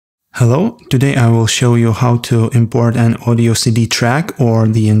Hello, today I will show you how to import an audio CD track or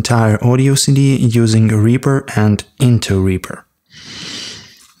the entire audio CD using Reaper and into Reaper.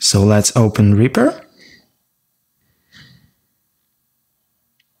 So let's open Reaper.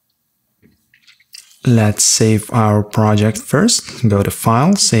 Let's save our project first. Go to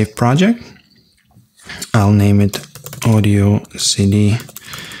File, Save Project. I'll name it Audio CD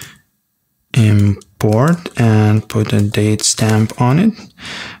Import and put a date stamp on it.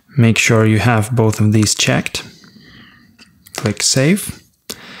 Make sure you have both of these checked. Click Save.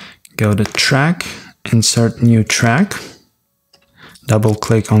 Go to Track, Insert New Track. Double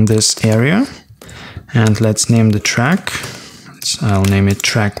click on this area and let's name the track. I'll name it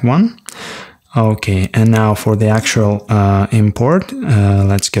Track 1. Okay, and now for the actual import,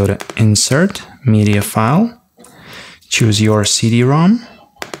 let's go to Insert, Media File. Choose your CD-ROM.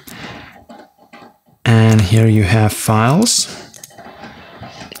 And here you have files.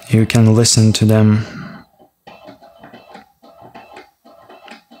 You can listen to them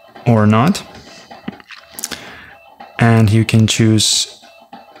or not. And you can choose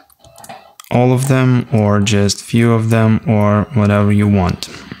all of them or just few of them or whatever you want.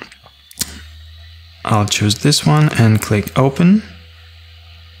 I'll choose this one and click Open.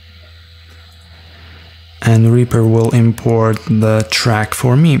 And Reaper will import the track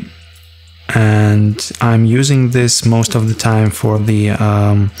for me. And I'm using this most of the time for the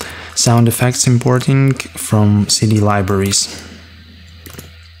sound effects importing from CD libraries.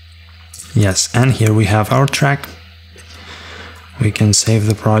 Yes, and here we have our track. We can save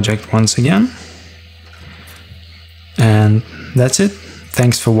the project once again. And that's it.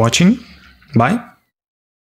 Thanks for watching. Bye.